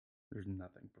There's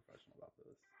nothing professional about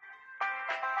this.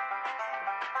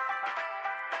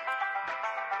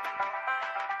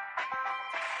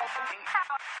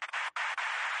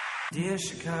 Dear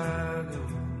Chicago.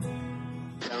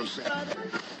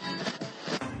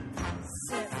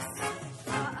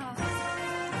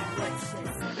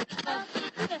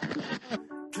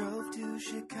 Drove to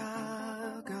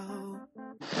Chicago.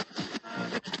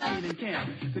 Training camp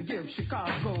to give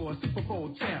Chicago a Super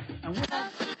Bowl champ.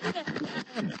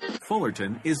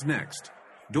 Fullerton is next.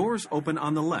 Doors open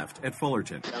on the left at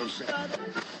Fullerton.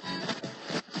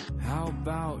 How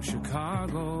about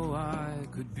Chicago? I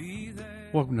could be there.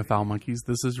 Welcome to Foul Monkeys.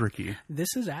 This is Ricky.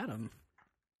 This is Adam.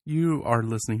 You are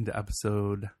listening to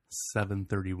episode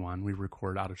 731. We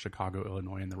record out of Chicago,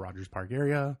 Illinois in the Rogers Park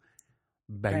area.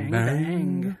 Bang,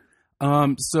 bang.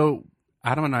 So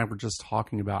Adam and I were just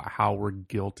talking about how we're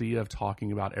guilty of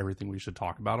talking about everything we should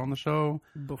talk about on the show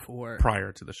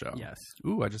prior to the show. Yes.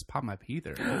 Ooh, I just popped my pee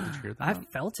there. Did you hear that? I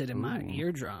felt it in my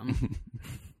eardrum.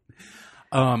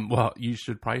 Well, you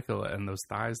should probably feel it in those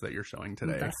thighs that you're showing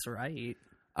today. That's right.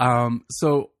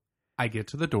 So I get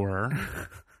to the door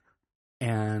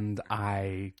and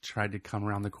I tried to come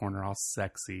around the corner all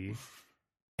sexy.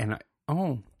 And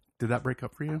did that break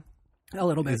up for you? A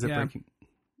little bit, Is it yeah. breaking?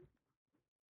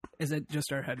 Is it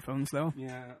just our headphones, though?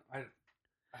 Yeah, I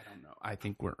don't know. I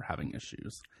think we're having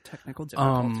issues. Technical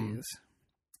difficulties.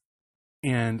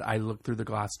 And I look through the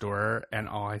glass door and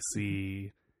all I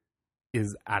see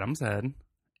is Adam's head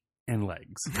and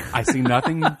legs. I see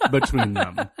nothing between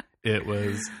them.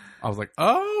 I was like,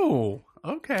 oh,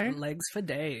 okay. Legs for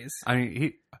days. I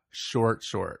mean, short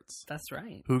shorts. That's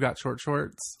right. Who got short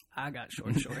shorts? I got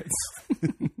short shorts.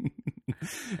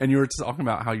 And you were talking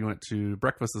about how you went to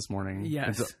breakfast this morning.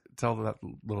 Yes. And tell that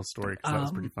little story because that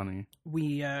was pretty funny.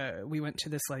 We went to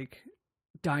this like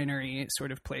dinery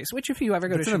sort of place, which if you ever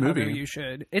go It's to in a Chicago, movie. you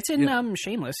should. It's in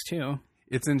Shameless too.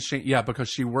 It's in yeah, because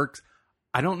she works.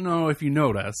 I don't know if you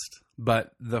noticed,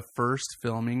 but the first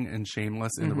filming in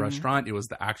Shameless in the restaurant, it was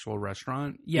the actual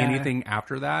restaurant. Yeah. Anything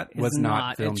after that was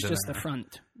not filmed. It's in just there. the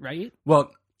front, right?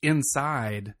 Well,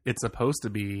 inside, it's supposed to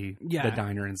be Yeah. the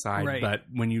diner inside, Right. but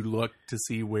when you look to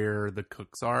see where the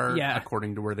cooks are, Yeah.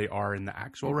 according to where they are in the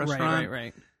actual restaurant,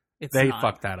 Right. It's they not.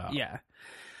 fucked that up. Yeah.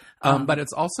 But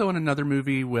it's also in another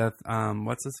movie with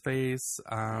what's his face,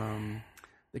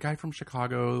 the guy from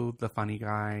Chicago, the funny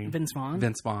guy, Vince Vaughn.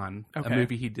 Vince Vaughn, Okay. a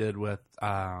movie he did with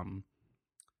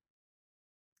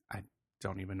I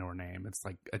don't even know her name. It's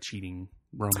like a cheating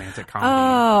romantic comedy.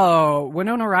 Oh,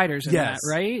 Winona Ryder's in Yes.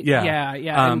 that, right? Yeah.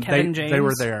 Yeah. And Kevin James. They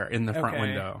were there in the front Okay.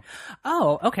 window.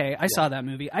 Oh, okay. I saw that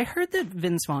movie. I heard that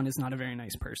Vince Vaughn is not a very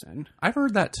nice person. I've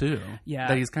heard that too. Yeah.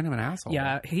 That he's kind of an asshole.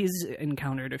 Yeah, he's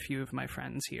encountered a few of my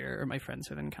friends here, or my friends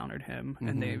have encountered him,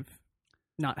 and they've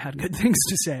not had good things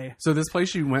to say. So this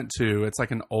place you went to, it's like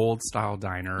an old style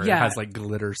diner. Yeah. It has like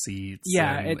glitter seats.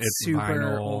 Yeah, and it's super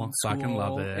vinyl. old school. Fucking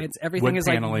love it. It's everything Wood is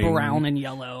paneling, like brown and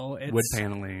yellow. It's wood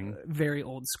paneling. very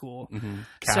old school.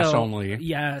 Cash So, only.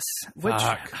 Yes, which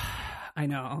Fuck. I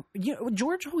know.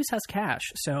 George always has cash,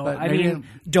 so But I maybe- mean,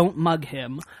 don't mug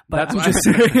him. But That's I'm why- just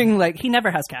saying, like, he never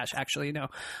has cash. Actually, no.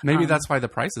 Maybe that's why the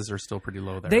prices are still pretty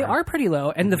low there. They are pretty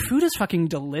low, and the food is fucking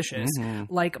delicious.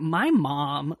 Like, my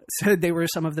mom said they were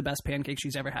some of the best pancakes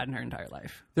she's ever had in her entire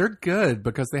life. They're good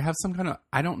because they have some kind of,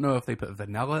 I don't know if they put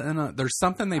vanilla in it. There's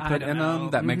something they put don't in know. them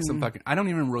that makes them fucking, I don't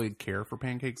even really care for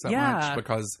pancakes that Yeah. much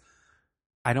because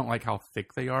I don't like how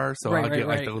thick they are. So Right, I'll right, get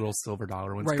like right. the little silver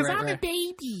dollar ones. Right, Because right, I'm a right.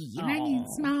 baby and I need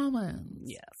Aw. small ones.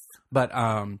 Yes. But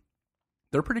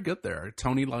they're pretty good there.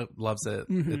 Tony loves it.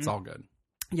 It's all good.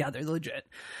 Yeah, they're legit.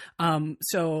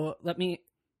 So let me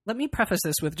preface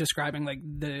this with describing like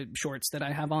the shorts that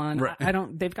I have on. Right. I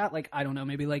don't. They've got like, I don't know,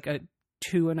 maybe like a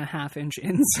 2.5 inch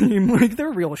inseam. Like,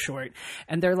 they're real short,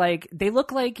 and they're like, they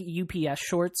look like UPS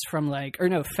shorts from like, or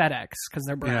no, FedEx, because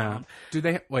they're Yeah. brown. Do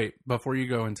they, wait, before you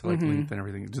go into like length and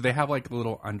everything, do they have like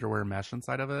little underwear mesh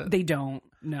inside of it? They don't.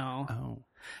 No. Oh.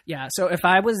 Yeah. So if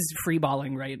I was free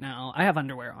balling right now, I have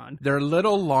underwear on. They're a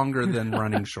little longer than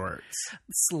running shorts.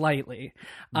 Slightly.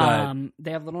 But-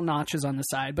 They have little notches on the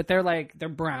side, but they're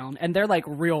brown, and they're like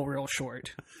real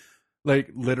short.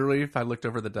 Like, literally, if I looked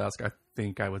over the desk, I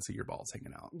think I would see your balls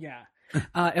hanging out. Yeah.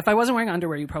 If I wasn't wearing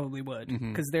underwear, you probably would, Mm-hmm.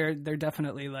 because they're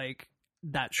definitely like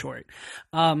that short.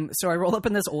 So I roll up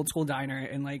in this old school diner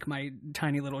in like my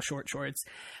tiny little short shorts,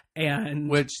 and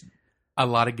Which a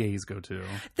lot of gays go to.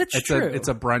 that's It's true. It's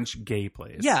a brunch gay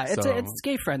place. Yeah, so- it's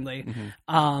gay friendly.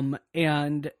 Mhm.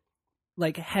 And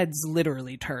like heads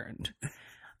literally turned.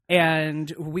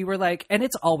 And we were like, and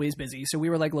it's always busy. So we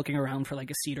were like looking around for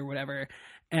like a seat or whatever.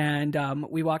 And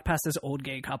we walked past this old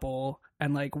gay couple,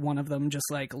 and like one of them just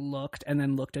like looked and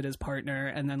then looked at his partner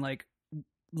and then like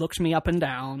looked me up and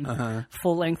down,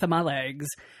 full length of my legs.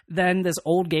 Then this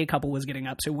old gay couple was getting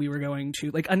up, so we were going to,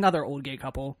 like, another old gay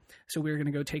couple, so we were going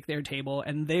to go take their table,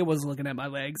 and they was looking at my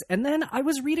legs. And then I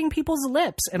was reading people's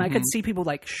lips, and I could see people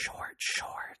like,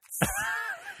 shorts,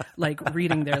 like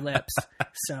reading their lips.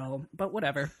 So, but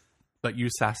whatever. But you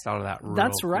sassed out of that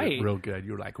That's right. real good.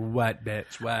 You were like, what,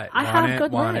 bitch, what? I Want have it?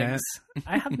 good Want legs. it?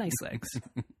 I have nice legs.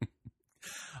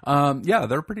 Yeah,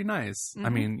 they're pretty nice. I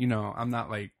mean, you know, I'm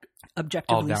not like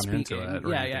Objectively all down speaking. into it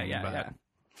or anything, Yeah.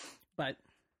 But,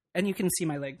 and you can see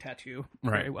my leg tattoo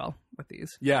Right. very well with these.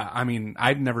 Yeah, I mean,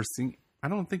 I've never seen. I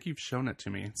don't think you've shown it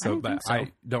to me. So, don't think so.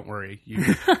 don't worry.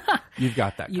 You've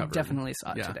got that You covered. definitely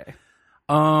saw it Yeah. today.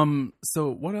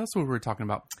 So what else were we talking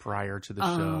about prior to the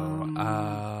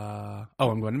show?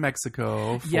 I'm going to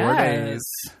Mexico. 4 days.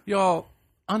 Y'all,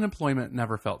 unemployment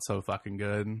never felt so fucking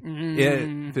good.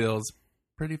 It feels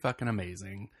pretty fucking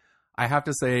amazing. I have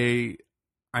to say,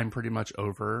 I'm pretty much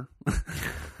over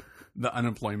the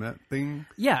unemployment thing.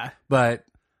 Yeah. But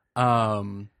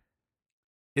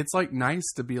it's like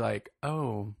nice to be like,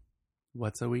 oh,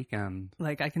 what's a weekend?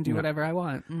 Like I can do whatever I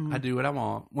want. I do what I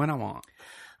want when I want.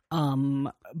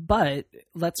 But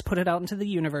let's put it out into the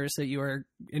universe that you are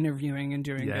interviewing and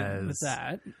doing good with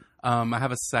that. I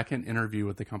have a second interview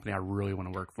with the company I really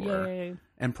want to work for. Yay.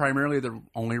 And primarily the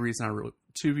only reason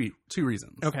two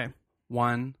reasons. Okay.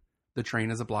 One, the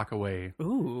train is a block away.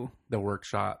 Ooh. The work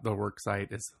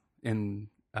site is in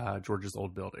George's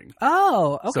old building.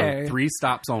 Oh, okay. So 3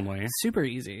 stops only. Super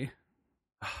easy.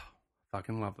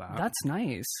 Fucking love that. That's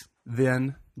nice.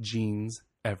 Then jeans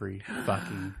every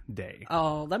fucking day.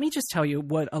 Oh, let me just tell you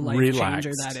what a life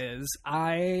changer that is.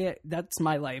 That's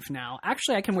my life now.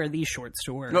 Actually, I can wear these shorts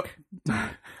to work.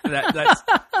 That's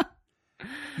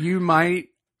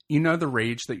you know the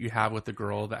rage that you have with the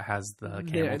girl that has the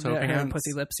camel toe her pants?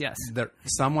 pussy lips, yes.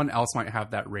 Someone else might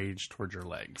have that rage towards your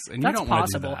legs. And That's you don't want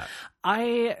to do possible.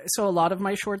 that. So a lot of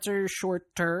my shorts are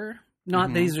shorter.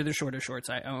 Not these are the shorter shorts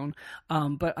I own.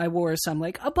 But I wore some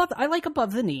like above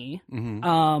the knee.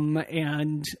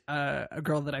 And a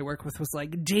girl that I work with was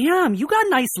like, "Damn, you got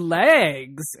nice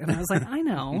legs." And I was like, "I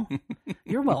know.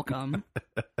 You're welcome."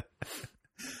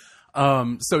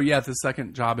 So yeah, the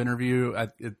second job interview,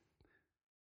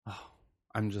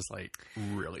 I'm just like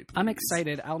really pleased. I'm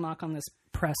excited. I'll knock on this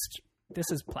pressed. This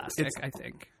is plastic, I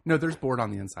think. No, there's board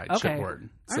on the inside, Okay. chipboard.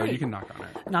 So All right. you can knock on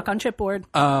it. Knock on chipboard.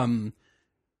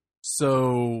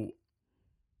 So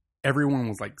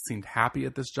everyone seemed happy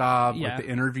at this job. Yeah. Like the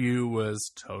interview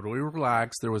was totally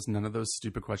relaxed. There was none of those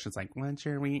stupid questions like, what's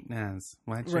your weakness?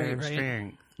 What's your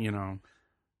strength? You know,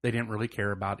 they didn't really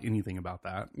care about anything about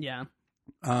that. Yeah.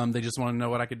 They just wanted to know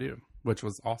what I could do, which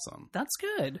was awesome. That's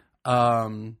good.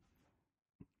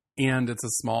 And it's a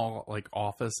small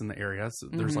office in the area. So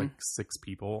there's 6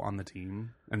 people on the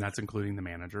team, and that's including the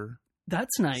manager.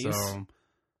 That's nice. So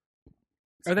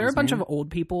are there a bunch of old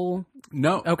people?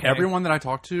 No. Okay. Everyone that I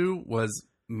talked to was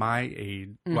my age.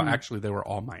 Well, actually, they were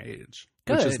all my age,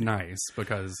 which is nice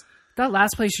because that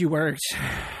last place you worked,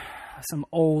 some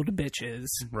old bitches.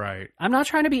 Right. I'm not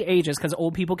trying to be ageist because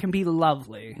old people can be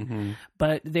lovely,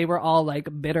 but they were all like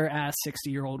bitter ass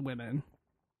 60-year-old women.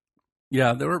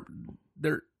 Yeah,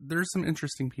 there's some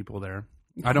interesting people there.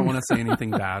 I don't want to say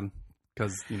anything bad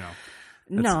because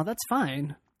No, that's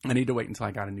fine. I need to wait until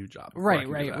I got a new job.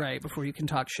 Right. Before you can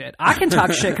talk shit. I can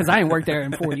talk shit because I ain't worked there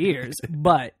in 4 years,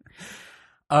 but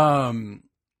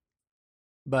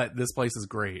this place is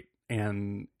great,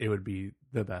 and it would be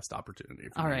the best opportunity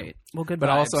for all me. right. Well, good. But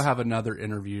I vibes. also have another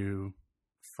interview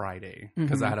Friday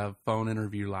because I had a phone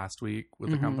interview last week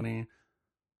with the company.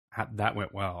 That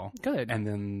went well. Good. And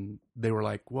then they were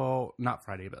like, well, not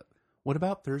Friday, but what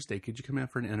about Thursday? Could you come in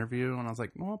for an interview? And I was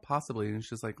like, well, possibly. And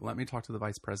she's like, let me talk to the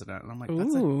vice president. And I'm like,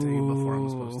 that's a day before I'm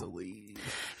supposed to leave.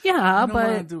 Yeah, I don't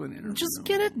wanna but do an interview. just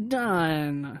get it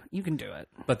done. You can do it.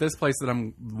 But this place that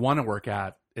I want to work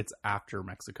at, it's after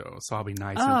Mexico. So I'll be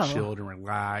nice and chilled and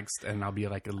relaxed. And I'll be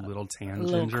like a little tan A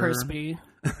little ginger. crispy.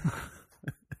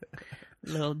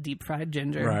 Little deep fried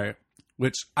ginger. Right.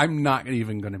 Which I'm not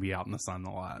even going to be out in the sun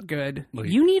a lot. Good. Like-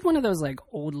 You need one of those like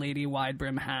old lady wide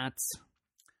brim hats.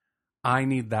 I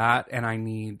need that, and I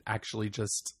need actually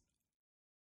just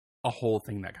a whole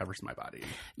thing that covers my body.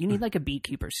 You need like a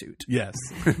beekeeper suit. Yes.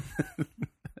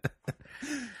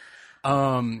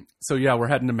 So yeah, we're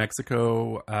heading to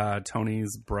Mexico.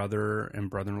 Tony's brother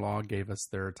and brother-in-law gave us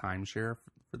their timeshare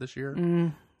for this year.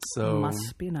 So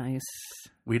Must be nice.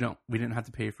 we didn't have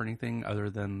to pay for anything other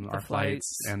than our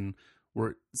flights. And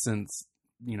since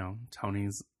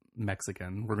Tony's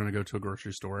Mexican, we're going to go to a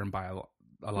grocery store and buy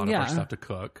a lot of our stuff to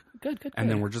cook. Good. And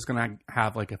then we're just going to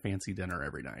have like a fancy dinner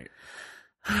every night.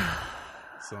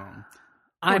 So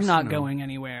I'm not going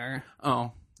anywhere.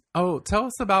 Oh, tell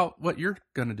us about what you're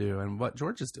going to do and what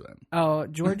George is doing. Oh,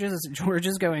 George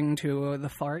is going to the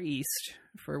Far East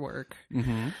for work.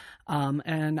 Mm-hmm.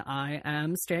 And I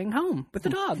am staying home with the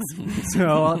dogs.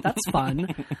 So that's fun.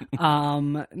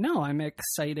 No, I'm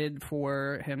excited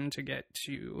for him to get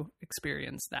to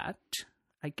experience that,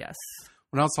 I guess.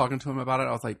 When I was talking to him about it,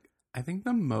 I was like, I think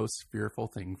the most fearful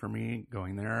thing for me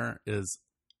going there is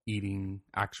eating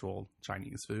actual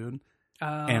Chinese food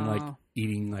and like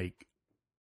eating like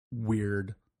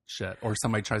weird shit, or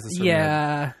somebody tries to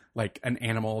serve like an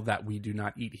animal that we do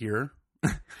not eat here.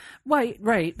 Right.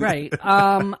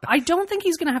 I don't think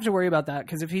he's gonna have to worry about that,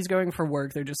 because if he's going for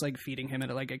work, they're just like feeding him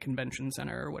at like a convention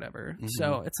center or whatever. Mm-hmm.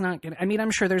 So it's not gonna, I mean,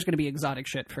 I'm sure there's gonna be exotic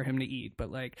shit for him to eat,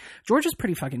 but like George is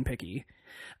pretty fucking picky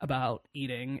about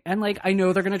eating, and like I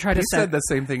know they're gonna try to said the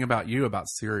same thing about you about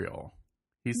cereal.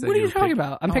 He said, what are you talking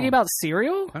about? I'm picky about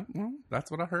cereal? Well, that's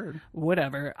what I heard.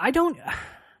 Whatever. I don't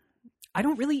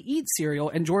really eat cereal,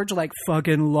 and George like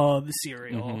fucking loves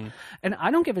cereal. Mm-hmm. And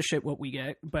I don't give a shit what we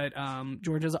get, but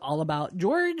George is all about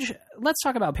let's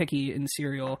talk about picky in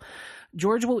cereal.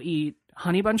 George will eat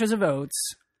Honey Bunches of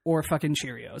Oats or fucking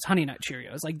Cheerios, Honey Nut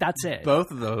Cheerios. Like that's it. Both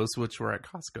of those, which were at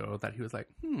Costco, that he was like,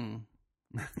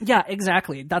 Yeah,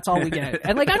 exactly. That's all we get.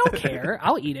 And like I don't care.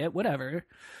 I'll eat it, whatever.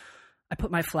 I put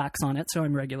my flax on it, so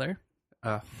I'm regular.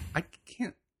 I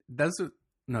can't. That's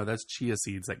chia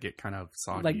seeds that get kind of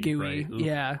soggy, like gooey. Right?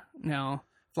 Yeah, no.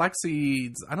 Flax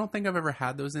seeds. I don't think I've ever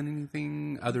had those in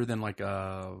anything other than like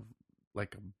a bar.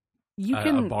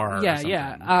 Yeah, or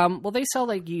yeah. Well, they sell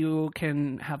like you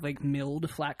can have like milled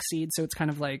flax seeds, so it's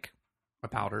kind of like a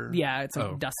powder. Yeah, it's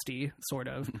like dusty, sort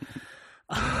of.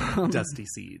 Dusty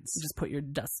seeds. Just put your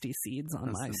dusty seeds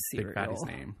on my cereal. Big Fatty's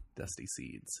name, Dusty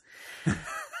Seeds.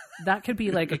 That could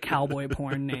be like a cowboy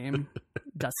porn name,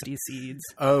 Dusty Seeds.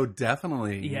 Oh,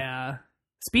 definitely. Yeah.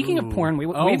 Speaking of porn, we've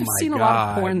seen a lot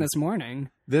of porn this morning.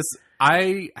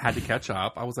 I had to catch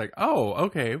up. I was like, oh,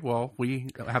 okay, well, we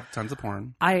have tons of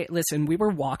porn. Listen, we were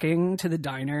walking to the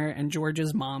diner, and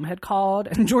George's mom had called,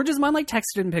 and George's mom like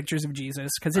texted in pictures of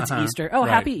Jesus because it's Easter. Oh, right.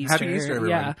 Happy Easter. Happy Easter,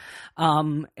 everyone.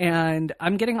 Yeah. And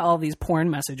I'm getting all these porn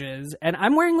messages, and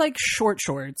I'm wearing like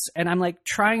shorts, and I'm like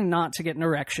trying not to get an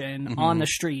erection on the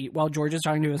street while George is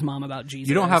talking to his mom about Jesus.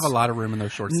 You don't have a lot of room in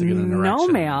those shorts to get an erection. No,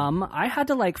 ma'am. I had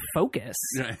to like focus.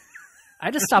 I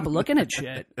just stopped looking at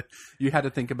shit. You had to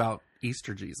think about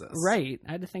Easter Jesus. Right.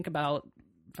 I had to think about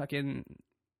fucking...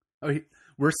 Oh,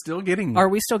 we're still getting... Are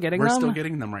we still getting them? We're still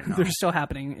getting them right now. They're still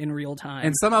happening in real time.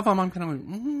 And some of them I'm kind of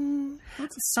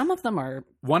like... Some of them are...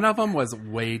 One of them was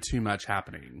way too much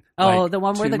happening. Oh, like, the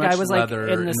one where the guy was like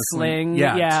in the sling.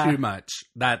 Yeah, too much.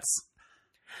 I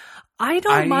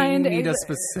don't mind. I need a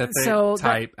specific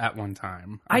type at one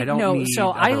time. I don't need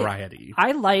a variety.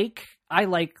 I like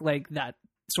that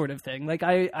sort of thing. Like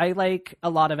I like a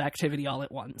lot of activity all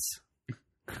at once.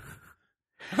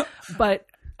 But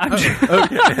I'm no,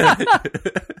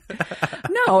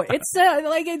 it's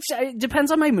it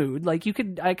depends on my mood. Like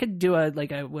I could do a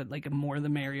more the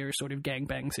merrier sort of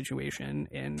gangbang situation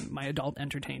in my adult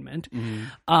entertainment.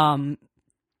 Mm-hmm.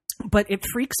 But it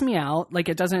freaks me out. Like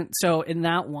it doesn't. So in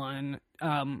that one,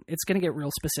 it's going to get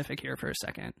real specific here for a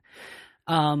second.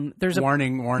 There's a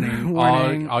warning.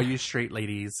 All you straight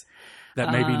ladies that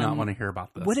maybe not want to hear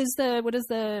about this. What is it? What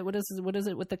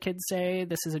the kids say?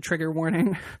 This is a trigger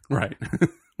warning. Right.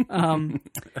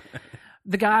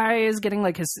 The guy is getting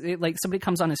somebody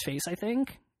comes on his face, I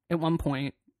think, at one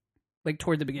point, like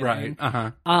toward the beginning.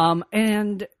 Right.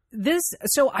 And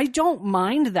so I don't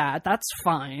mind that. That's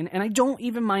fine. And I don't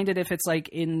even mind it if it's like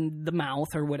in the mouth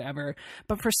or whatever.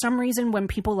 But for some reason, when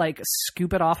people like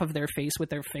scoop it off of their face with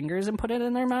their fingers and put it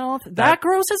in their mouth, that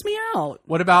grosses me out.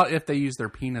 What about if they use their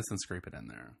penis and scrape it in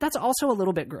there? That's also a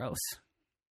little bit gross.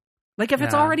 Like if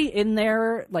it's already in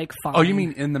there, like fine. Oh, you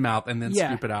mean in the mouth and then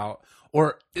scoop it out?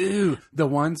 Or, ew, the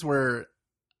ones where...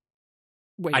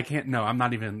 Wait. I can't. No, I'm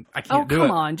not even. I can't do it. Oh,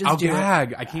 come on, just do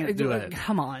gag. it. I can't do it.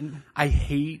 Come on. I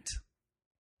hate.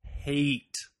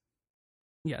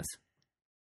 Yes.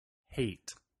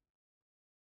 Hate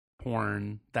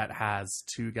porn that has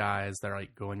two guys that are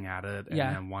like going at it, and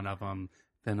then one of them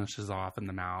finishes off in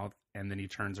the mouth, and then he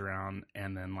turns around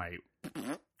and then like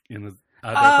in the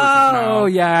other person's mouth. Oh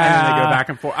yeah. And then they go back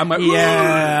and forth. I'm like,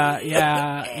 yeah.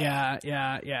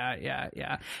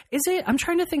 Is it? I'm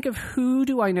trying to think of who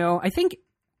do I know. I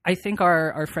think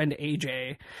our friend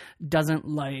AJ doesn't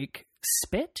like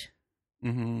spit.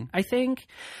 Mm-hmm. I think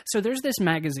so. There's this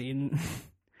magazine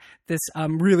this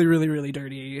really, really, really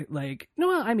dirty, like,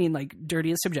 no, I mean, like,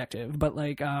 dirty is subjective, but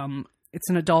like it's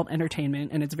an adult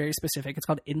entertainment and it's very specific. It's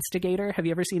called Instigator. Have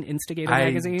you ever seen Instigator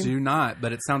magazine? I do not,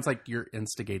 but it sounds like you're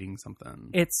instigating something.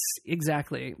 It's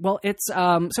exactly. Well, it's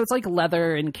so it's like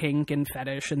leather and kink and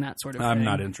fetish and that sort of thing. I'm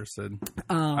not interested.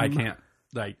 I can't,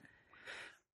 like,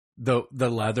 the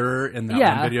leather in that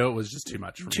one video was just too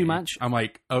much for me. Too much? I'm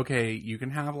like, okay, you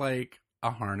can have like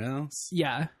a harness.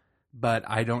 Yeah. But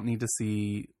I don't need to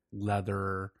see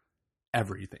leather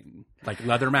everything. Like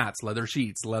leather mats, leather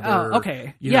sheets, leather. Oh,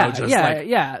 okay. You know, just like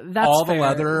That's all fair. the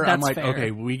leather. That's I'm like, fair.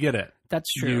 okay, we get it.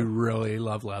 That's true. You really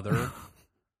love leather.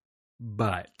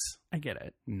 But I get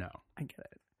it. no. I get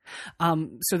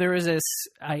it. So there was this,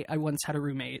 I once had a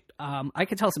roommate. I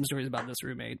could tell some stories about this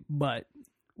roommate, but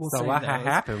we'll So save what those.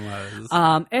 happened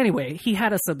was Anyway, he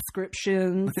had a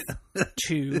subscription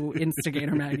to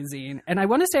Instigator magazine, and I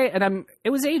want to say, it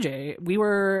was AJ.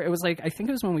 It was like, I think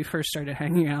it was when we first started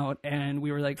hanging out, and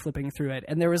we were like flipping through it,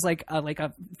 and there was like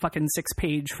a fucking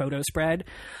 6-page photo spread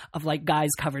of like guys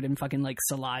covered in fucking like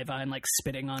saliva and like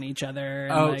spitting on each other.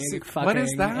 And, like, fucking, what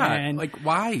is that? And, like,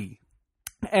 why?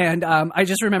 and I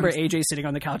just remember AJ sitting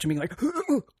on the couch and being like,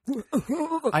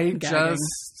 I gagging.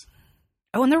 just.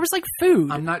 Oh, and there was like food.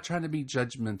 I'm not trying to be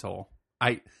judgmental.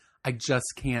 I just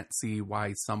can't see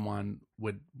why someone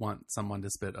would want someone to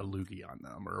spit a loogie on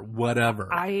them or whatever.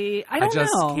 I don't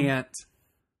just know. can't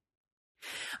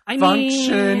I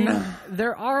function. mean,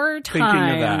 there are thinking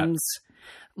of that. times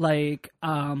like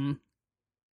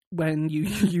when you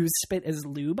use spit as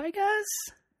lube, I guess.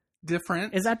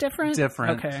 Different. Is that different?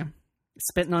 Different. Okay.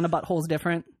 Spitting on a butthole is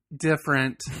different.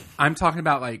 Different. I'm talking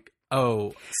about like,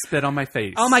 oh, spit on my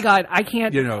face. Oh my god, I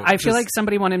can't. You know, I feel just- like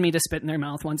somebody wanted me to spit in their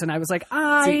mouth once, and I was like,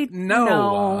 See,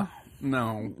 no.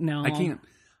 No. I can't.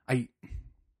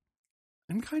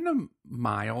 I'm kind of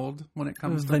mild when it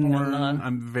comes to Vanilla. porn.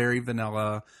 I'm very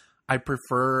vanilla. I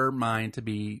prefer mine to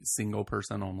be single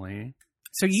person only.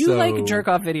 So you like jerk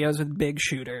off videos with big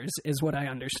shooters, is what I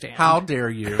understand. How dare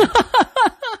you?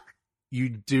 You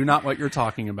do not what you're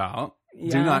talking about.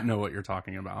 Yeah. Do not know what you're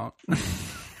talking about.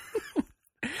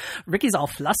 Ricky's all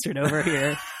flustered over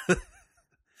here.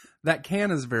 That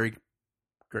can is very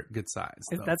good size.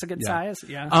 If though. that's a good Yeah. size,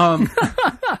 yeah.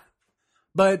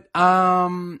 But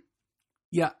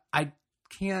yeah, I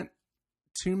can't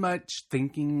too much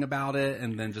thinking about it,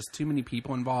 and then just too many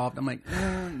people involved. I'm like,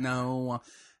 no.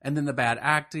 And then the bad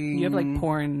acting. You have like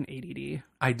porn ADD.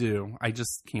 I do. I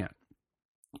just can't.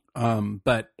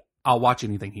 But I'll watch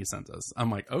anything he sends us. I'm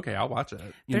like, okay, I'll watch it.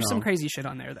 There's some crazy shit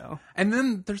on there though. And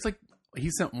then there's like, he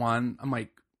sent one. I'm like,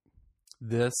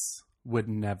 this would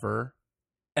never,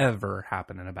 ever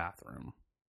happen in a bathroom.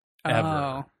 Ever.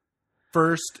 Oh.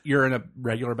 First, you're in a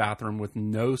regular bathroom with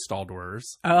no stall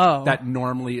doors. Oh. That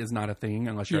normally is not a thing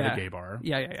unless you're at a gay bar.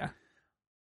 Yeah.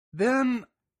 Then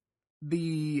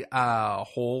the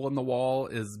hole in the wall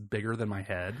is bigger than my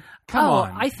head. Come Oh,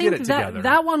 on. I think get it together.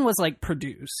 that one was like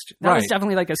produced. That was Right.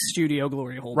 definitely like a studio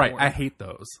glory hole. Right. porn. I hate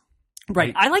those.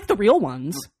 Right. I like the real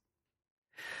ones.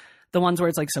 The ones where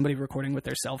it's like somebody recording with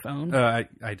their cell phone. I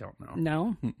don't know.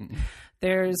 No.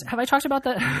 Mm-mm. Have I talked about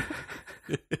that?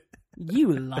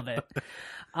 You love it.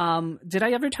 Did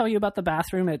I ever tell you about the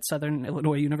bathroom at Southern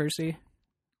Illinois University?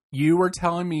 You were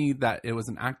telling me that it was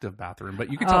an active bathroom, but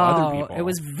you could tell other people. It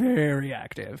was very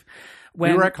active.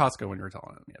 We were at Costco when you were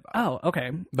telling me about it. Oh,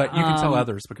 okay. But you can tell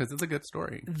others because it's a good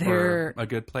story. There- Or a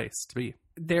good place to be.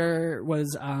 There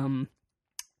was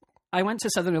I went to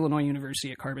Southern Illinois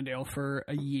University at Carbondale for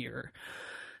a year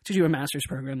to do a master's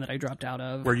program that I dropped out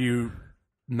of. Where you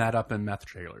met up in meth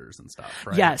trailers and stuff,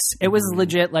 right? Yes, it was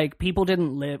legit. Like, people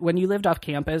didn't live when you lived off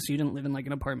campus. You didn't live in like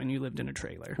an apartment. You lived in a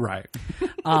trailer. Right.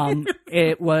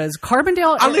 It was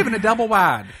Carbondale. I live in a double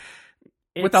wide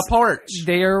with a It's- porch.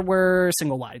 There were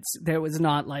single wides. There was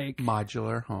not like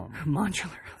Modular home. modular.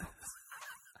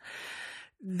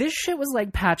 This shit was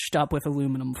like patched up with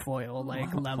aluminum foil,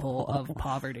 like level of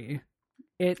poverty.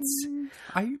 It's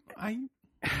I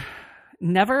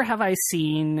never have I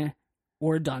seen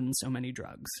or done so many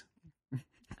drugs.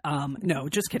 No,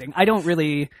 just kidding. I don't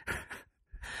really.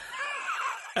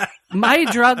 My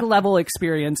drug level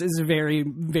experience is very,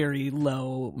 very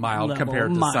low. Mild level.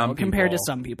 compared to some Compared to people.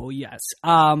 some people, yes.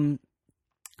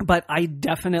 But I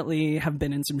definitely have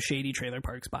been in some shady trailer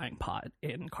parks buying pot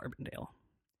in Carbondale.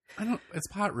 Is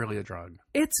pot really a drug?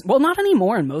 It's well, not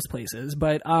anymore in most places,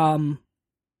 but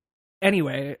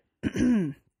anyway,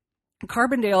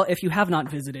 Carbondale. If you have not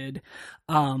visited,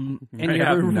 and I you're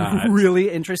have not. really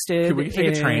interested, Could we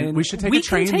take a train? We should take we a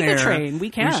train can take there. A train. We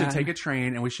can. We should take a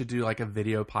train and we should do like a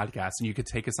video podcast, and you could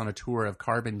take us on a tour of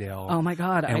Carbondale. Oh my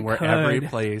god! and I we're could. every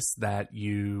place that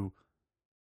you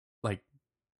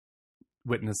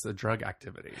witness a drug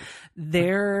activity.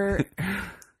 There,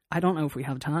 I don't know if we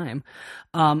have time.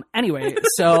 Anyway,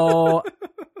 so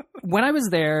when I was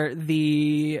there,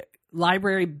 the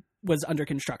library was under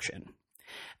construction.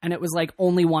 And it was like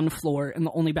only one floor, and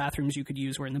the only bathrooms you could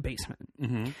use were in the basement.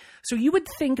 Mm-hmm. So you would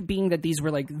think, being that these were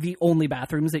like the only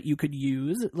bathrooms that you could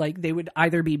use, like they would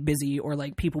either be busy or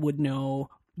like people would know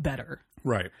better.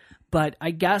 Right. But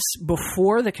I guess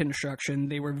before the construction,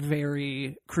 they were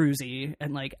very cruisy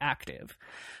and like active.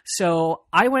 So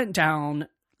I went down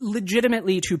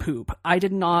legitimately to poop. I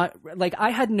did not, like,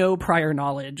 I had no prior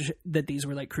knowledge that these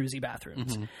were like cruisy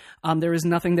bathrooms. Mm-hmm. There was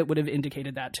nothing that would have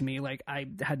indicated that to me. Like, I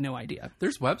had no idea.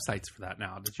 There's websites for that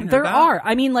now. Did you know There that? are.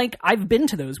 I mean, like, I've been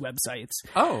to those websites.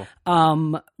 Oh.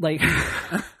 Like,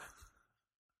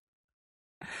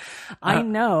 I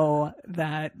know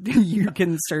that you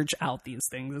can search out these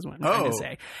things, is what I'm trying to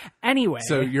say. Anyway.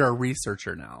 So you're a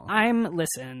researcher now. I'm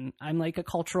like a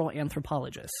cultural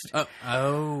anthropologist.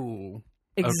 Oh.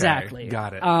 Exactly. Okay,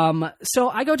 got it. So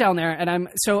I go down there and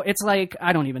so it's like,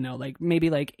 I don't even know, like maybe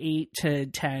like 8 to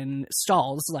 10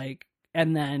 stalls, like,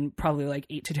 and then probably like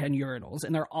 8 to 10 urinals,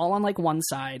 and they're all on like one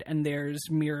side, and there's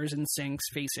mirrors and sinks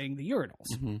facing the urinals.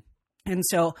 Mm-hmm. And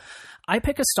so I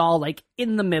pick a stall like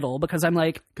in the middle because I'm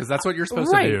like, because that's what you're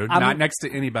supposed right, to do, not next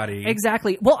to anybody.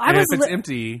 Exactly. Well, and if it's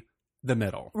empty, the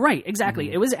middle. Right, exactly.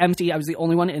 Mm-hmm. It was empty. I was the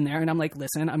only one in there, and I'm like,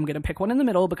 listen, I'm going to pick one in the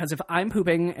middle because if I'm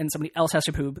pooping and somebody else has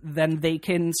to poop, then they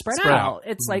can spread out.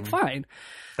 It's like, fine.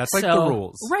 That's like the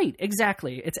rules. Right,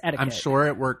 exactly. It's etiquette. I'm sure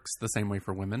it works the same way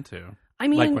for women too. I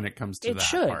mean, like when it comes to it that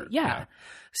should, part. yeah.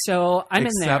 So I'm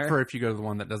in there. Except for if you go to the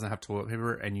one that doesn't have toilet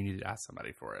paper and you need to ask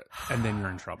somebody for it, and then you're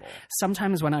in trouble.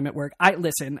 Sometimes when I'm at work,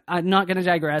 listen, I'm not going to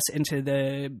digress into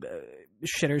the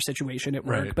shitter situation at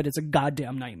work, but it's a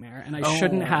goddamn nightmare, and I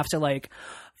shouldn't have to like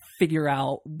figure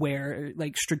out where,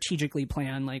 like, strategically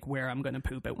plan like where I'm going to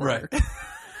poop at work. Right.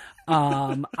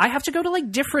 I have to go to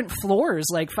like different floors,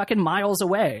 like fucking miles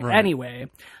away. Right. Anyway,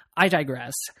 I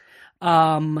digress.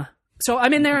 So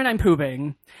I'm in there and I'm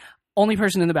pooping. Only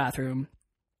person in the bathroom.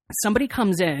 Somebody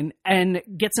comes in and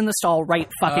gets in the stall right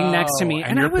fucking next to me.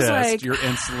 And you're I was pissed. like, you're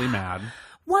instantly mad.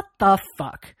 What the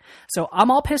fuck? So I'm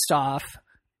all pissed off.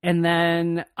 And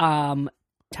then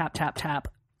tap, tap, tap.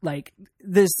 Like,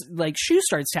 this, like, shoe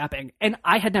starts tapping. And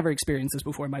I had never experienced this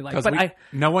before in my life. But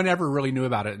no one ever really knew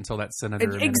about it until that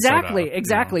senator in Exactly.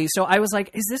 Minnesota, you know? So I was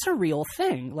like, is this a real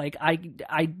thing? Like, I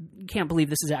can't believe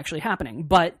this is actually happening.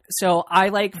 But, so I,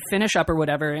 like, finish up or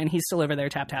whatever, and he's still over there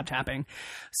tap, tap, tapping.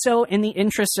 So in the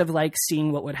interest of, like,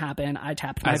 seeing what would happen, I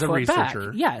tapped my foot back.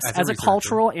 Yes, as a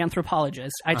cultural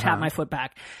anthropologist, I tapped my foot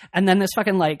back. And then this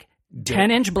fucking, like,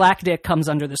 10-inch black dick comes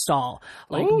under the stall.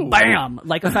 Like, bam!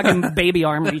 Like a fucking baby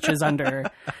arm reaches under.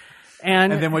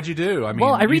 And then what'd you do? I mean,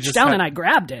 well, I reached down and I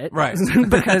grabbed it. Right.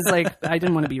 Because, like, I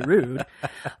didn't want to be rude.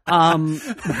 And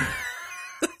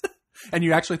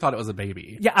you actually thought it was a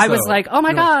baby. Yeah, I was like, oh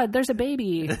my God, there's a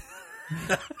baby.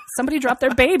 Somebody dropped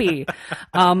their baby.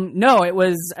 No, it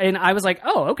was, and I was like,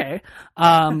 oh, okay.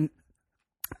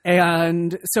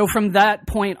 And so from that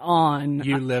point on,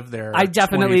 you lived there. I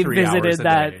definitely visited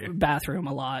that bathroom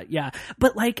a lot. Yeah.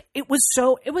 But like,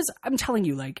 I'm telling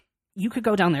you, like, you could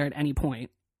go down there at any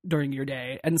point during your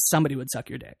day and somebody would suck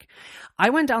your dick. I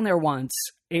went down there once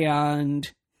and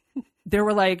there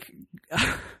were like,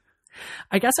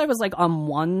 I guess I was like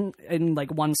one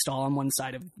stall on one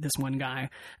side of this one guy,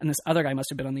 and this other guy must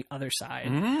have been on the other side.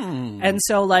 And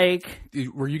so, like,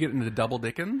 were you getting the double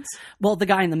dickens? Well, the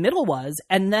guy in the middle was,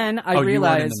 and then I realized, you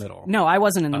weren't in the middle. No, I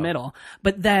wasn't in the middle.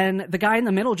 But then the guy in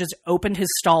the middle just opened his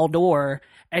stall door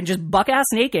and just buck ass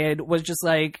naked was just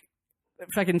like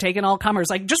fucking taking all comers,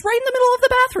 like just right in the middle of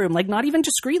the bathroom, like not even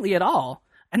discreetly at all.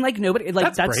 And like nobody,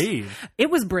 like that's brave. It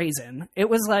was brazen. It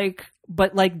was like,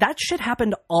 but like that shit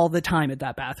happened all the time at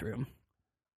that bathroom.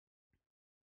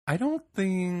 I don't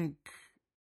think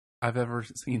I've ever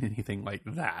seen anything like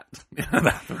that in a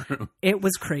bathroom. It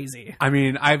was crazy. I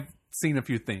mean, I've seen a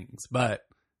few things, but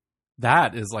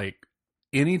that is like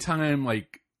anytime,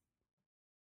 like,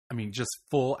 I mean, just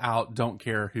full out, don't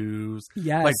care who's.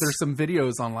 Yes. Like, there's some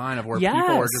videos online of where people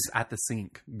are just at the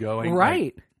sink going.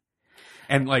 Right. Like,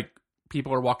 and like,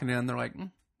 people are walking in, they're like,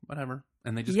 whatever.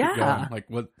 And they just keep going. Like,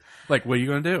 what are you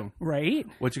going to do? Right.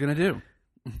 What you going to do?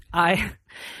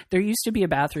 There used to be a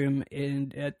bathroom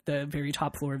at the very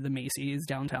top floor of the Macy's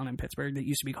downtown in Pittsburgh that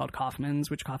used to be called Kaufman's,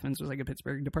 which Kaufman's was like a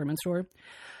Pittsburgh department store.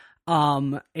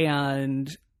 And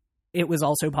it was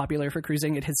also popular for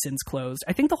cruising. It has since closed.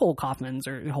 I think the whole Kaufman's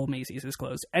or the whole Macy's is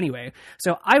closed. Anyway,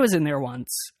 so I was in there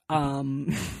once.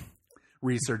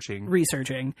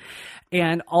 Researching.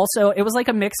 And also, it was like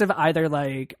a mix of either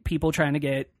like people trying to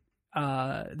get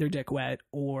their dick wet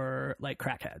or like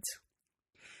crackheads.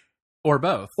 Or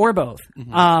both.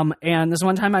 Mm-hmm. And this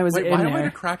one time I was in why there. would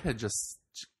a crackhead just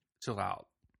chill out?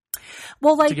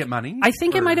 Well, like to get money? I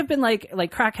think it might have been like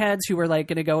crackheads who were like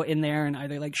going to go in there and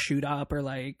either like shoot up or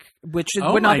like, which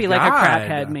would not be like a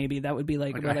crackhead. Maybe that would be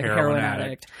like a heroin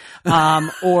addict.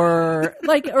 Or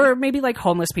maybe like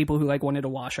homeless people who like wanted to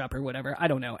wash up or whatever. I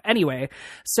don't know. Anyway,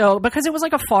 so because it was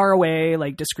like a far away,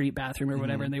 like discreet bathroom or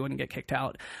whatever, and they wouldn't get kicked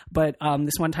out. But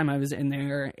this one time I was in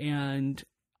there and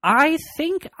I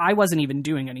think I wasn't even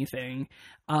doing anything.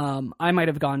 I might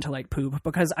have gone to like poop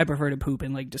because I prefer to poop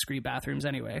in like discreet bathrooms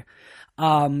anyway.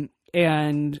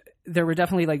 And there were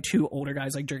definitely like two older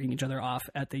guys like jerking each other off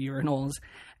at the urinals.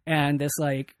 And this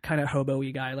like kind of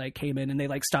hobo-y guy like came in and they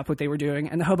like stopped what they were doing.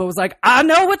 And the hobo was like, I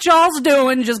know what y'all's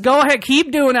doing. Just go ahead.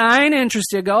 Keep doing it. I ain't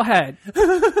interested. Go ahead.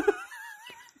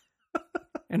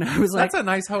 And I was like, that's a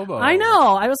nice hobo. I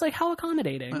know. I was like, how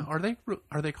accommodating. Are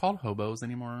they called hobos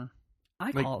anymore?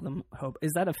 I call them hobo.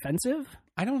 Is that offensive?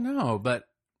 I don't know, but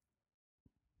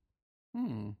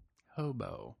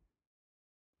hobo.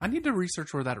 I need to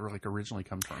research where that like originally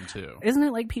comes from too. Isn't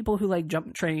it like people who like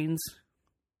jump trains?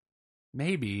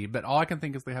 Maybe, but all I can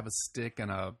think is they have a stick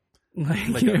and a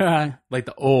like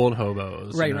the old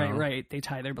hobos. Right, you know? right. They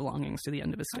tie their belongings to the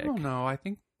end of a stick. I don't know. I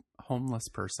think homeless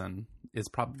person is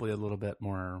probably a little bit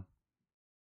more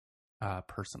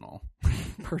personal.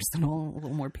 Personal, a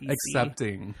little more PC.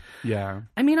 Accepting. Yeah.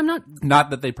 I mean, I'm not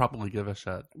that they probably give a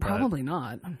shit. Probably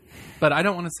not. But I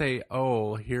don't want to say,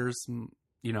 oh, here's,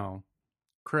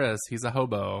 Chris, he's a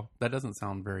hobo. That doesn't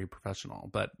sound very professional.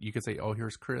 But you could say, oh,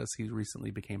 here's Chris. He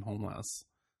recently became homeless.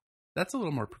 That's a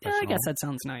little more professional. Yeah, I guess that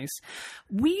sounds nice.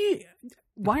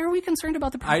 Why are we concerned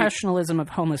about the professionalism of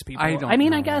homeless people? I don't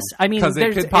know. Because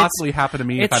it could possibly happen to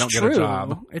me if I don't get a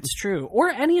job. It's true. Or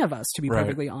any of us, to be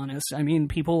perfectly honest. I mean,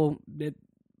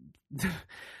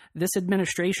 this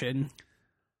administration...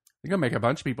 They're going to make a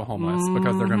bunch of people homeless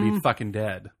because they're going to be fucking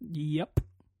dead. Yep.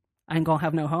 I ain't going to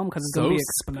have no home because it's going to be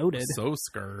exploded. So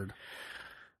scared.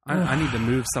 I need to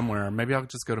move somewhere. Maybe I'll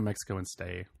just go to Mexico and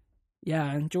stay.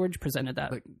 Yeah, and George presented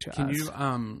that to us. Can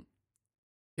you,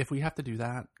 if we have to do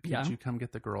that, could you come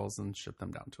get the girls and ship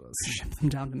them down to us? Ship them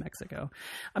down to Mexico.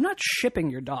 I'm not shipping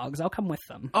your dogs. I'll come with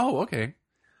them. Oh, okay.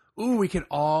 Ooh, we could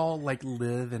all like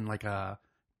live in like a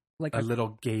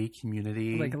little gay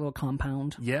community. Like a little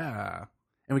compound. Yeah.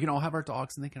 And we can all have our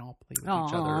dogs and they can all play with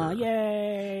each other.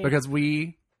 Yay. Because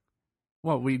we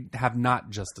have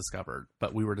not just discovered,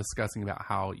 but we were discussing about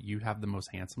how you have the most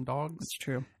handsome dogs. It's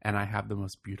true. And I have the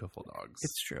most beautiful dogs.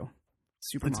 It's true.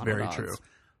 It's very dogs. True.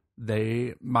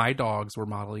 My dogs were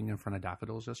modeling in front of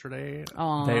daffodils yesterday.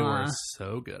 Aww. They were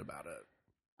so good about it.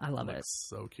 I love it.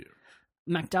 So cute.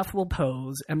 Macduff will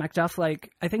pose, and Macduff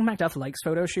I think Macduff likes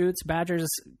photo shoots. Badger's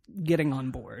getting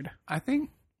on board. I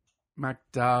think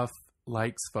Macduff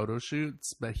likes photo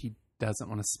shoots, but he doesn't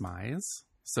want to smize.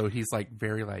 So he's like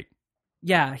very like...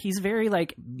 Yeah, he's very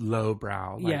like...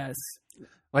 lowbrow. Yes.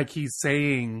 Like he's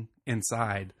saying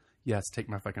inside, yes, take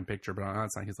my fucking picture, but on the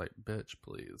outside he's like, bitch,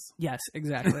 please. Yes,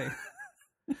 exactly.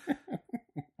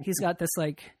 He's got this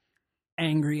like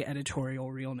angry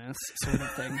editorial realness sort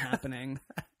of thing happening.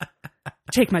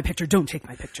 Take my picture, don't take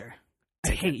my picture.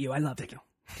 I hate you, I love you.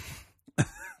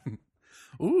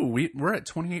 Ooh, we're at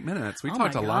 28 minutes. We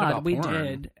talked a lot about porn. We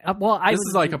did. This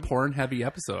is like a porn-heavy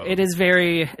episode. It is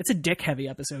it's a dick-heavy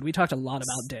episode. We talked a lot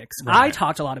about dicks. Right. I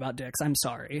talked a lot about dicks. I'm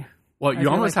sorry. Well, you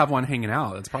almost have one hanging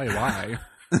out. That's probably why.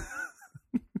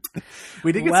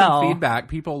 We did get some feedback.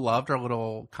 People loved our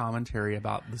little commentary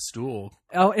about the stool.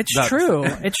 Oh, it's true.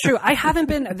 It's true. I haven't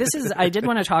been... I did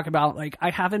want to talk about, like, I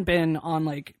haven't been on,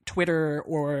 like, Twitter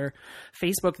or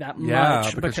Facebook that much. Yeah,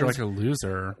 because you're like a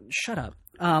loser. Shut up.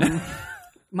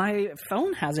 My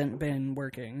phone hasn't been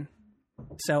working,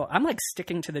 so I'm like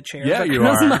sticking to the chair. Yeah, you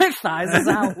are. My thighs is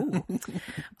out.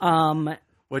 Ooh.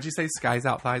 What'd you say? Skies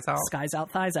out, thighs out. Skies out,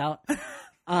 thighs out.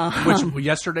 Which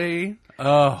yesterday?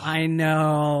 Oh, I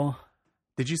know.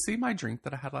 Did you see my drink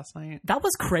that I had last night? That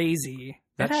was crazy.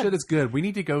 That shit is good. We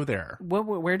need to go there.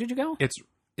 Where did you go?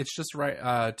 It's just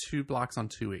right 2 blocks on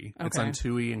Toohey. Okay. It's on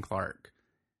Toohey and Clark,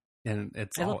 and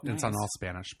it's on all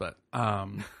Spanish, but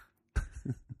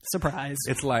surprise.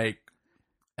 It's like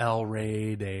El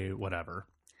Rey de whatever.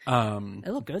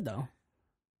 It looked good though.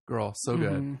 Girl, so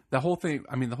good. The whole thing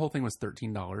was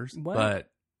 $13, but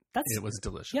it was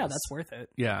delicious. Yeah, that's worth it.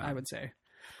 Yeah. I would say.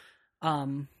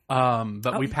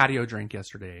 But we patio drank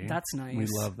yesterday. That's nice. We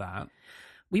love that.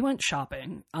 We went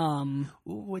shopping.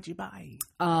 What'd you buy?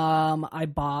 I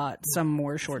bought some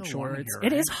more short shorts. Here,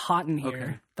 right? It is hot in here.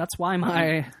 Okay. That's why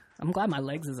I'm glad my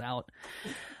legs is out.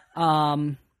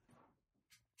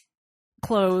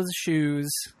 clothes, shoes,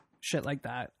 shit like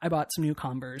that. I bought some new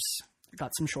Converse.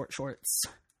 Got some short shorts.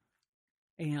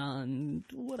 And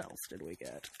what else did we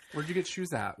get? Where'd you get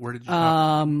shoes at? Where did you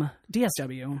shop?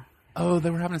 DSW. Oh, they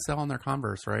were having a sale on their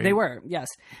Converse, right? They were, yes.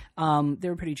 They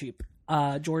were pretty cheap.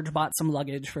 George bought some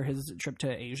luggage for his trip to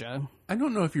Asia. I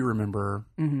don't know if you remember.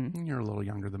 You're a little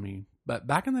younger than me. But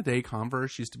back in the day,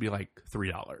 Converse used to be like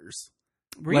 $3.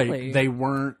 Really? Like, they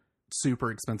weren't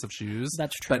super expensive shoes.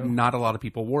 That's true. But not a lot of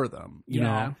people wore them, you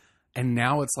know? And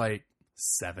now it's like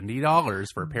 $70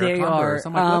 for a pair of Converse.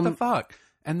 I'm like, what the fuck?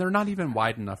 And they're not even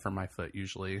wide enough for my foot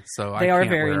usually. So they I are can't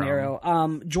very wear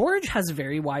narrow. George has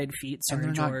very wide feet. Sorry,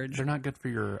 and George. They're not good for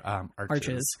your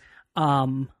arches.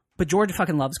 But George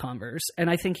fucking loves Converse. And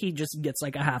I think he just gets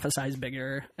like a half a size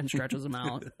bigger and stretches them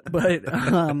out. But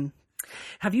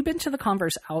have you been to the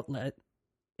Converse outlet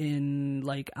in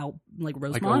Rosemont?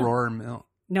 Like Aurora Mill?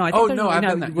 No, I think I've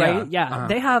been there. Right? Yeah.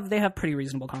 Uh-huh. They have pretty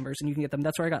reasonable Converse, and you can get them.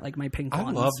 That's where I got like my pink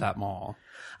ones. I love that mall.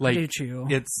 Like, I do too.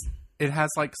 It has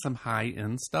like some high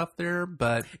end stuff there,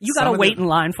 but you gotta wait in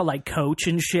line for like Coach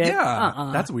and shit. Yeah,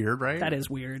 that's weird, right? That is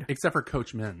weird. Except for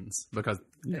Coach men's, because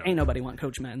ain't nobody want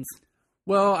Coach men's.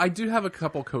 Well, I do have a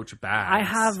couple Coach bags. I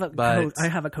have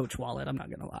a Coach wallet. I'm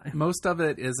not gonna lie. Most of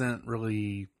it isn't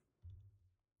really.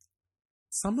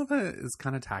 Some of it is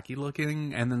kind of tacky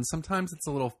looking, and then sometimes it's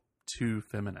a little too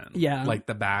feminine. Yeah, like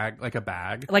the bag, like a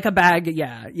bag.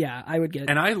 Yeah. I would get.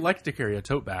 And I like to carry a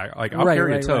tote bag. Like I'll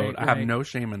carry a tote. I have no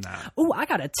shame in that. Oh, I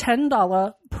got a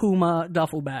 $10 Puma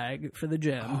duffel bag for the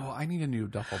gym. Oh, I need a new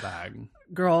duffel bag,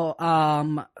 girl.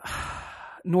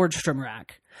 Nordstrom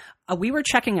Rack. We were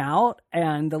checking out,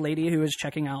 and the lady who was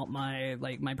checking out my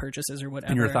purchases or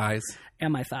whatever, and your thighs,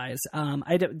 and my thighs.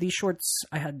 These shorts.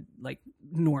 I had like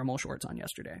normal shorts on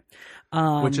yesterday,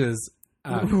 which is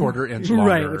a quarter inch longer,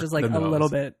 right? Which is like a little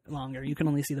bit longer. You can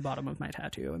only see the bottom of my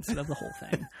tattoo instead of the whole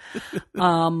thing.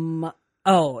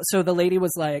 So the lady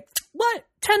was like, "What?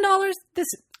 $10? This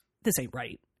ain't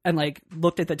right." And like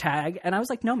looked at the tag, and I was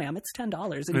like, "No, ma'am, it's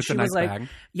 $10." And it's she was like,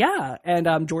 "Yeah."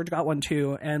 And George got one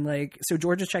too, and like so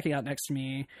George is checking out next to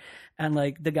me, and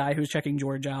like the guy who's checking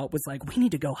George out was like, "We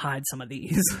need to go hide some of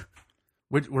these."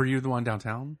 Which were you the one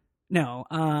downtown? No,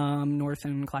 North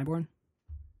and Clybourne.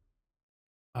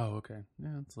 Oh, okay.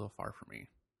 Yeah, it's a little far for me.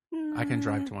 I can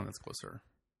drive to one that's closer.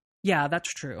 Yeah, that's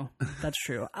true. That's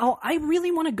true. Oh, I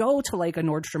really want to go to like a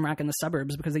Nordstrom Rack in the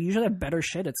suburbs because they usually have better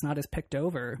shit. It's not as picked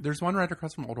over. There's one right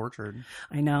across from Old Orchard.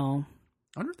 I know.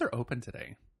 I wonder if they're open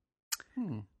today.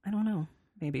 I don't know.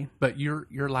 Maybe. But your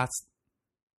last...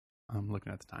 I'm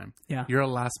looking at the time. Yeah. You're a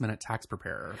last-minute tax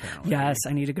preparer, apparently. Yes,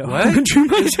 I need to go What? do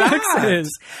my Is taxes.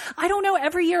 that? I don't know.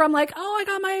 Every year I'm like, oh, I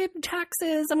got my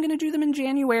taxes. I'm going to do them in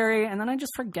January. And then I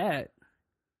just forget.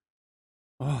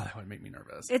 Oh, that would make me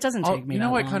nervous. It doesn't take me You know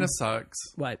that what long. kind of sucks?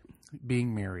 What?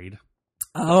 Being married.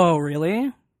 Oh,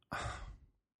 really?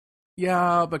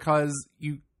 Yeah, because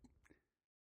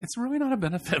it's really not a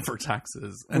benefit for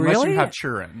taxes unless Really? you have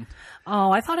children.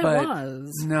 Oh, I thought it But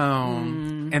was. No.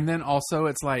 And then also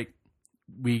it's like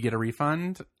we get a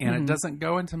refund and Mm-hmm. it doesn't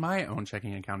go into my own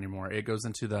checking account anymore. It goes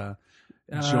into the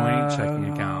joint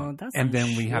checking account. that's And some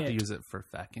then we have to shit. use it for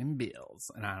fucking bills.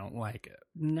 And I don't like it.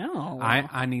 No.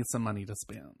 I need some money to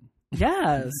spend.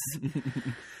 Yes.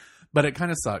 But it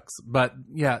kind of sucks. But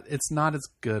yeah, it's not as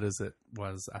good as it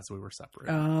was as we were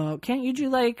separate. Can't you do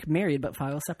like married but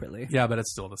file separately? Yeah, but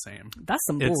it's still the same. That's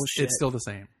some bullshit. It's still the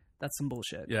same. That's some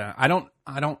bullshit. Yeah, I don't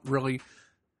really.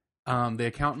 The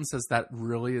accountant says that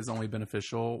really is only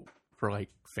beneficial for like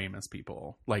famous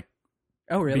people, like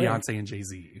Oh, really? Beyonce and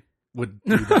Jay-Z would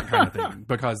do that kind of thing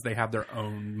because they have their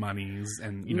own monies,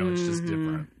 and it's just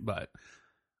different. But,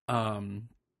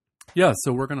 yeah.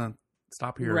 So we're gonna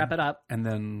stop here, Wrap it up, and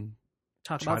then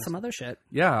talk about some other shit.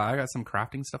 Yeah, I got some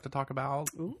crafting stuff to talk about.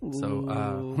 Ooh. So,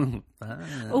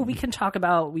 oh, we can talk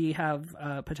about. We have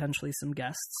potentially some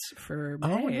guests for May.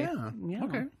 Oh yeah.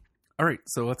 Okay. All right.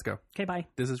 So let's go. Okay. Bye.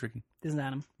 This is Ricky. This is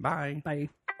Adam. Bye. Bye.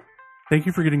 Thank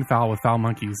you for getting foul with Foul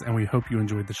Monkeys, and we hope you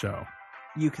enjoyed the show.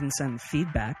 You can send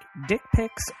feedback, dick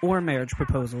pics, or marriage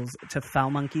proposals to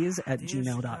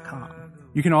foulmonkeys@gmail.com.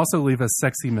 You can also leave us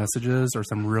sexy messages or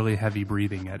some really heavy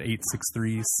breathing at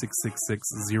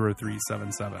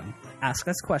 863-666-0377. Ask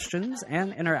us questions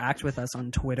and interact with us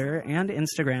on Twitter and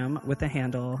Instagram with the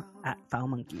handle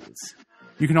 @foulmonkeys.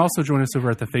 You can also join us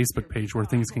over at the Facebook page where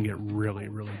things can get really,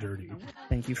 really dirty.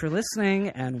 Thank you for listening,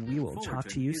 and we will talk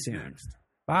to you is soon. next.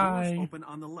 Bye. Doors open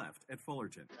on the left at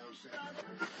Fullerton.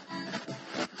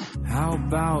 How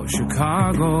about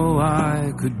Chicago?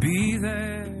 I could be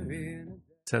there in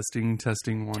Testing, 1, 2,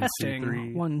 3.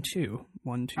 Testing. 1, 2.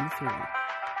 1, 2, 3.